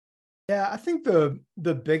Yeah, I think the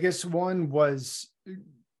biggest one was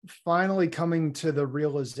finally coming to the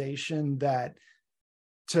realization that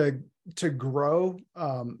to to grow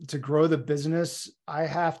the business, I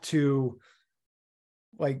have to,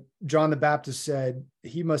 like John the Baptist said,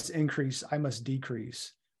 he must increase, I must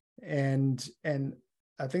decrease. And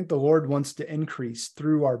I think the Lord wants to increase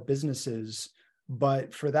through our businesses,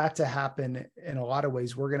 but for that to happen, in a lot of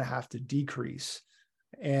ways, we're going to have to decrease.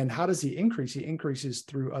 And how does he increase? He increases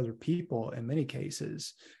through other people in many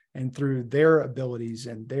cases, and through their abilities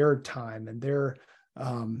and their time and their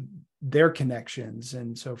connections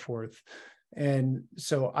and so forth. And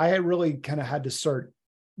so I really kind of had to start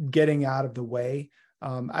getting out of the way.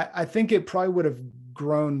 I think it probably would have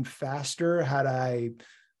grown faster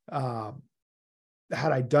uh,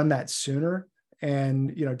 had I done that sooner.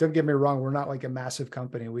 And, don't get me wrong, we're not like a massive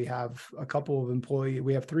company. We have a couple of employees.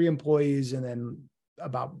 We have 3 employees and then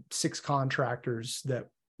about 6 contractors that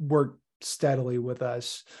work steadily with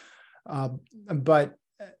us.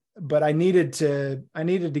 But I needed to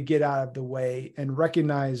get out of the way and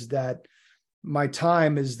recognize that my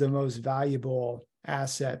time is the most valuable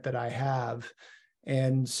asset that I have.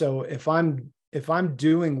 And so if I'm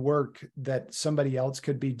doing work that somebody else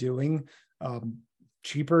could be doing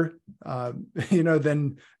cheaper,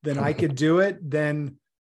 than I could do it, then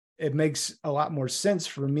it makes a lot more sense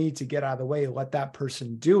for me to get out of the way, let that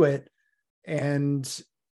person do it. And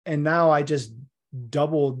now I just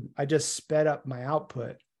sped up my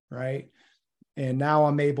output, right? And now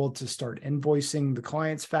I'm able to start invoicing the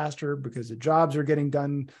clients faster because the jobs are getting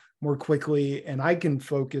done more quickly. And I can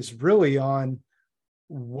focus really on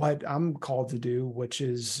what I'm called to do, which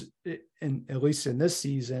is, at least in this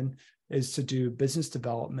season, is to do business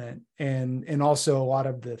development and also a lot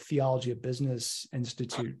of the Theology of Business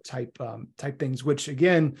Institute type things, which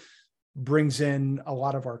again brings in a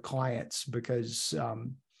lot of our clients because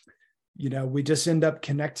we just end up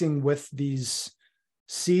connecting with these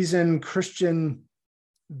seasoned Christian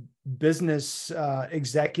business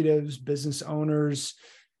executives, business owners.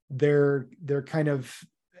 They're kind of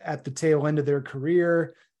at the tail end of their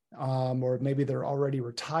career, or maybe they're already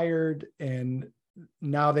retired and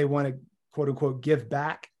now they want to, quote unquote, give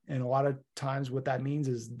back. And a lot of times what that means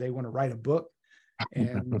is they want to write a book.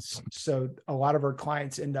 And so a lot of our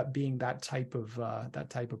clients end up being that type of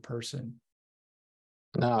person.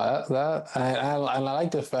 No, I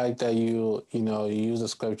like the fact that you use the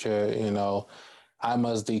scripture, I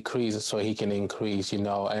must decrease so he can increase,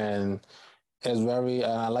 and it's very,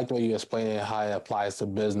 and I like the way you explain it, how it applies to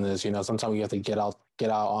business. Sometimes we have to get out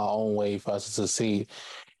our own way for us to succeed.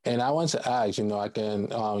 And I want to ask,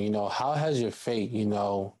 how has your faith,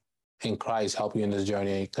 in Christ helped you in this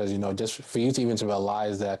journey? Because, just for you to even to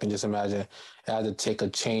realize that, I can just imagine it had to take a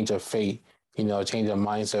change of faith, change of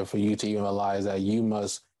mindset for you to even realize that you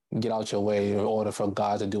must get out your way in order for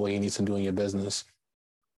God to do what he needs to do in your business.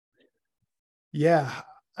 Yeah.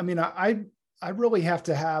 I mean, I really have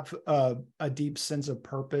to have a deep sense of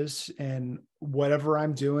purpose in whatever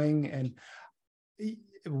I'm doing. And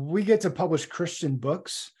we get to publish Christian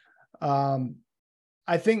books.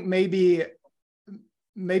 I think maybe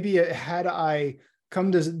had I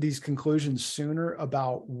come to these conclusions sooner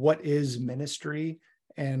about what is ministry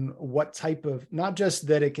and what type of, not just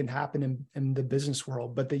that it can happen in the business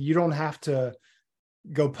world, but that you don't have to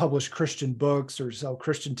go publish Christian books or sell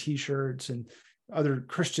Christian t-shirts and other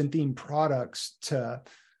Christian themed products to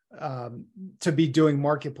be doing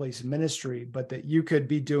marketplace ministry, but that you could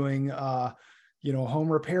be doing,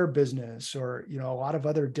 home repair business or, a lot of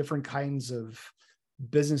other different kinds of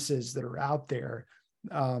businesses that are out there.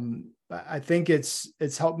 I think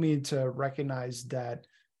it's helped me to recognize that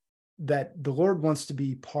the Lord wants to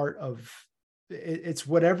be part of it. It's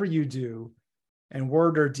whatever you do, and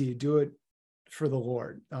word or deed, do it for the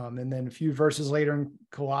Lord. And then a few verses later in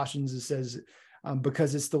Colossians, it says,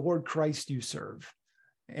 because it's the Lord Christ you serve.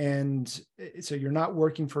 And so you're not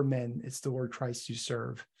working for men, it's the Lord Christ you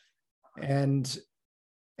serve. And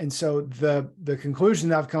so the conclusion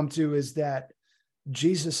that I've come to is that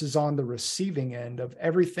Jesus is on the receiving end of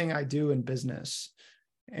everything I do in business.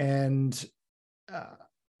 And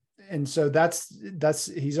so that's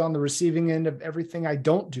he's on the receiving end of everything I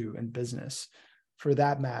don't do in business, for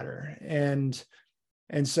that matter. And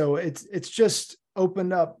so it's just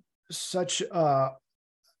opened up such an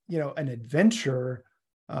adventure,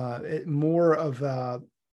 more of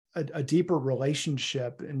a deeper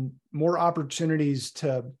relationship and more opportunities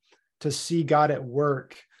to see God at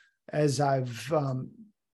work as I've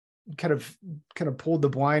kind of pulled the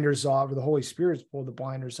blinders off, or the Holy Spirit's pulled the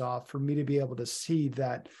blinders off for me to be able to see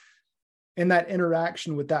that in that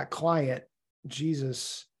interaction with that client,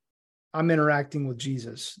 Jesus, I'm interacting with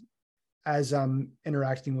Jesus. as I'm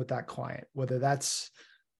interacting with that client, whether that's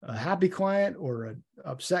a happy client or an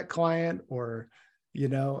upset client, or,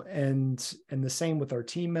 and the same with our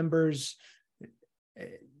team members.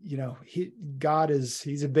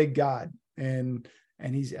 He's a big God, and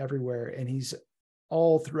he's everywhere, and he's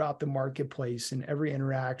all throughout the marketplace and every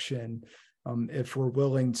interaction. If we're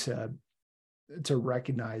willing to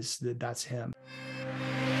recognize that that's him.